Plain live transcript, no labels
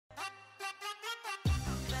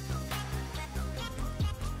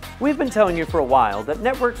We've been telling you for a while that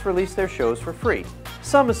networks release their shows for free,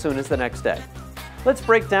 some as soon as the next day. Let's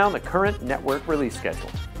break down the current network release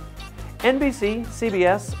schedule. NBC,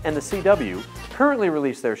 CBS, and the CW currently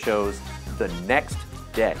release their shows the next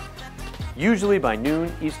day, usually by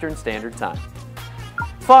noon Eastern Standard Time.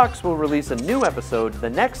 Fox will release a new episode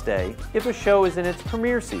the next day if a show is in its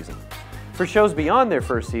premiere season. For shows beyond their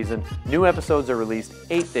first season, new episodes are released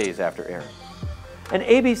 8 days after airing. And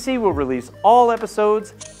ABC will release all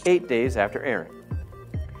episodes 8 days after airing.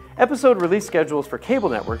 Episode release schedules for cable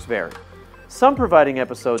networks vary, some providing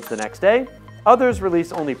episodes the next day, others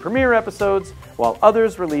release only premiere episodes, while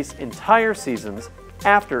others release entire seasons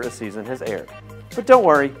after a season has aired. But don't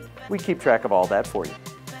worry, we keep track of all that for you.